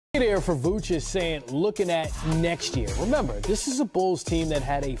There for Vooch is saying, looking at next year. Remember, this is a Bulls team that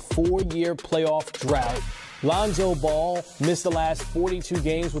had a 4-year playoff drought. Lonzo Ball missed the last 42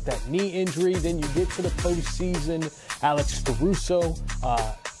 games with that knee injury. Then you get to the postseason. Alex Caruso,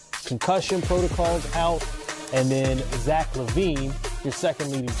 concussion protocols out. And then Zach LaVine, your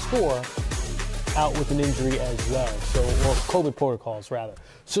second leading scorer, out with an injury as well. Or COVID protocols, rather.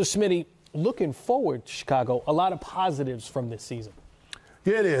 So, Smitty, looking forward to Chicago, a lot of positives from this season.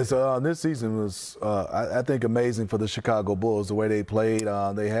 Yeah, it is. This season was, I think, amazing for the Chicago Bulls, the way they played.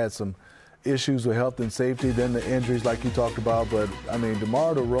 They had some issues with health and safety, then the injuries like you talked about. But, I mean,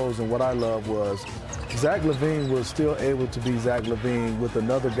 DeMar DeRozan, what I love was Zach LaVine was still able to be Zach LaVine with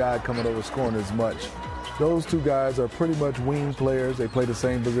another guy coming over scoring as much. Those two guys are pretty much wing players. They play the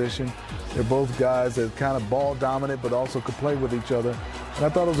same position. They're both guys that kind of ball dominant but also could play with each other. And I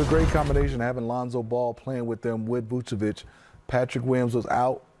thought it was a great combination having Lonzo Ball playing with them with Vucevic. Patrick Williams was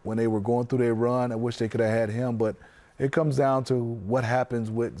out when they were going through their run. I wish they could have had him, but it comes down to what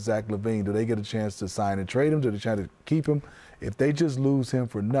happens with Zach LaVine. Do they get a chance to sign and trade him? Do they try to keep him? If they just lose him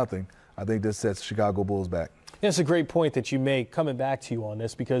for nothing, I think this sets Chicago Bulls back. That's a great point that you make, coming back to you on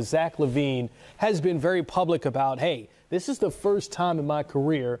this, because Zach LaVine has been very public about, hey, this is the first time in my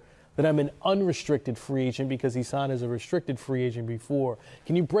career that I'm an unrestricted free agent, because he signed as a restricted free agent before.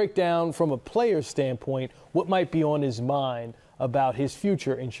 Can you break down from a player's standpoint what might be on his mind about his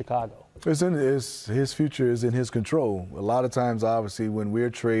future in Chicago? His future is in his control. A lot of times, obviously, when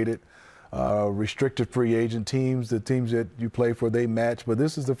we're traded, restricted free agent teams, the teams that you play for, they match. But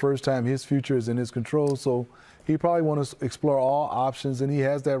this is the first time his future is in his control. So he probably wants to explore all options, and he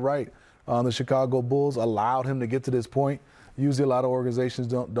has that right. The Chicago Bulls allowed him to get to this point. Usually a lot of organizations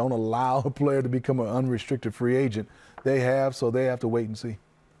don't allow a player to become an unrestricted free agent. They have, so they have to wait and see.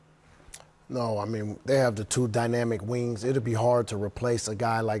 No, I mean, they have the two dynamic wings. It'll be hard to replace a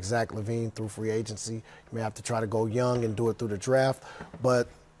guy like Zach LaVine through free agency. You may have to try to go young and do it through the draft. But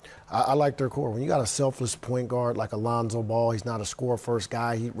I like their core. When you got a selfless point guard like Lonzo Ball, he's not a score-first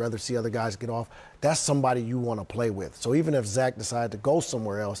guy. He'd rather see other guys get off. That's somebody you want to play with. So even if Zach decided to go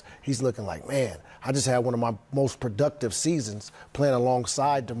somewhere else, he's looking like, man, I just had one of my most productive seasons playing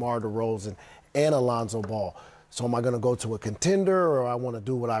alongside DeMar DeRozan and Lonzo Ball. So am I going to go to a contender, or I want to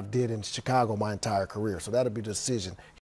do what I've did in Chicago my entire career? So that'll be the decision.